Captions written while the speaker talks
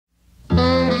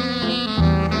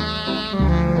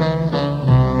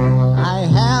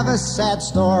a sad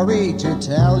story to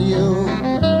tell you.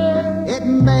 It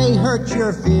may hurt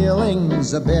your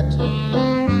feelings a bit.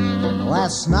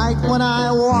 Last night when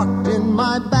I walked in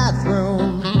my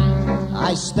bathroom,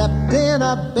 I stepped in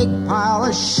a big pile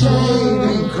of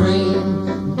shaving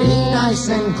cream. Be nice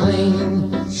and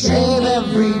clean, shave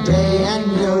every day and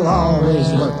you'll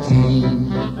always look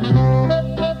keen.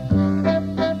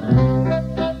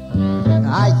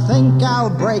 I think I'll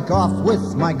break off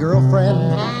with my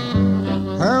girlfriend.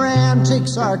 Her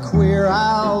antics are queer,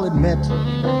 I'll admit.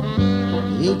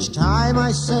 Each time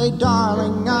I say,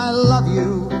 darling, I love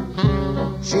you,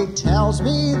 she tells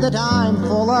me that I'm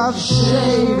full of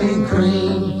shaving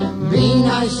cream. Be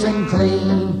nice and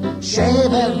clean,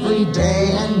 shave every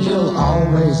day and you'll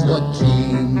always look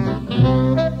keen.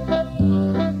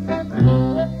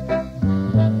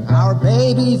 Our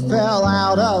baby fell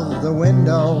out of the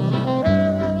window.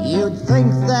 You'd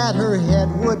think that her head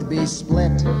would be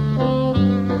split,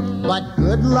 but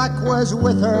good luck was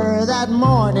with her that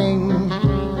morning.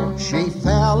 She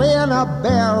fell in a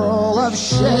barrel of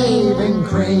shaving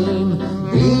cream.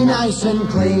 Be nice and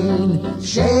clean,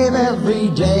 shave every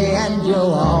day and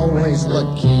you'll always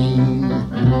look keen.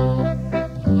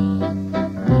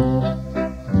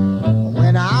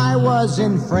 When I was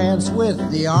in France with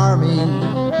the army,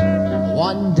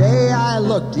 one day I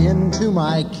looked into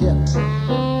my kit.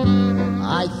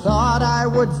 I thought I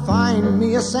would find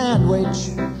me a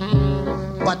sandwich,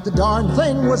 but the darn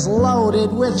thing was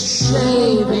loaded with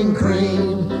shaving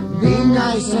cream. Be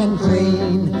nice and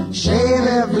clean, shave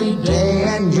every day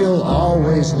and you'll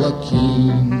always look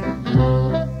keen.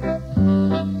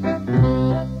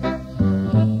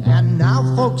 And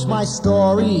now, folks, my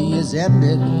story is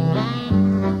ended.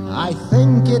 I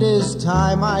think it is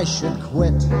time I should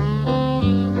quit.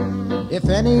 If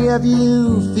any of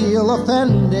you feel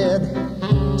offended,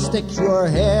 stick your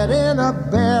head in a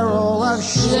barrel of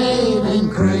shaving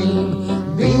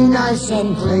cream. Be nice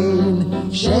and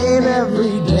clean, shave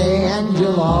every day and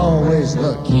you'll always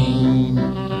look keen.